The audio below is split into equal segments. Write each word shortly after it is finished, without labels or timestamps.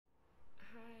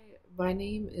My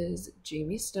name is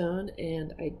Jamie Stone,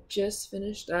 and I just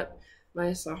finished up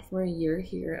my sophomore year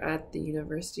here at the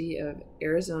University of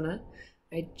Arizona.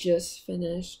 I just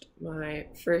finished my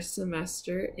first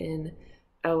semester in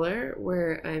Eller,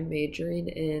 where I'm majoring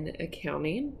in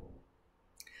accounting.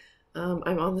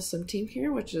 I'm on the swim team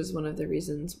here, which is one of the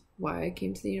reasons why I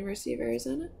came to the University of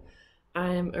Arizona.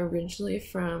 I'm originally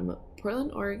from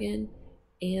Portland, Oregon,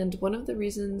 and one of the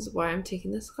reasons why I'm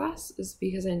taking this class is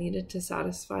because I needed to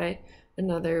satisfy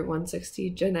another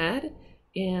 160 gen ed,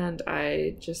 and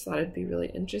I just thought it'd be really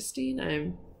interesting.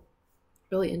 I'm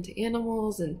really into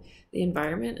animals and the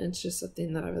environment, and it's just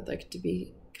something that I would like to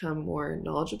become more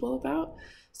knowledgeable about.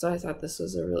 So I thought this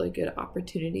was a really good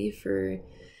opportunity for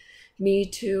me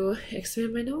to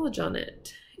expand my knowledge on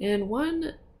it. And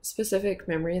one specific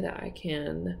memory that I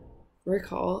can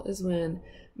recall is when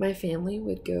my family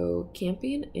would go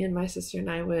camping and my sister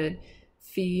and I would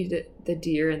feed the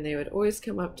deer, and they would always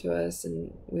come up to us,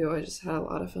 and we always just had a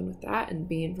lot of fun with that. And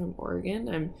being from Oregon,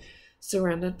 I'm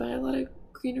surrounded by a lot of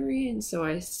greenery, and so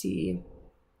I see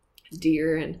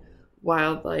deer and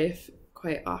wildlife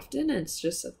quite often. And it's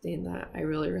just something that I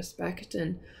really respect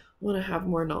and want to have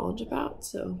more knowledge about.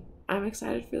 So I'm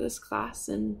excited for this class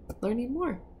and learning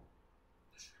more.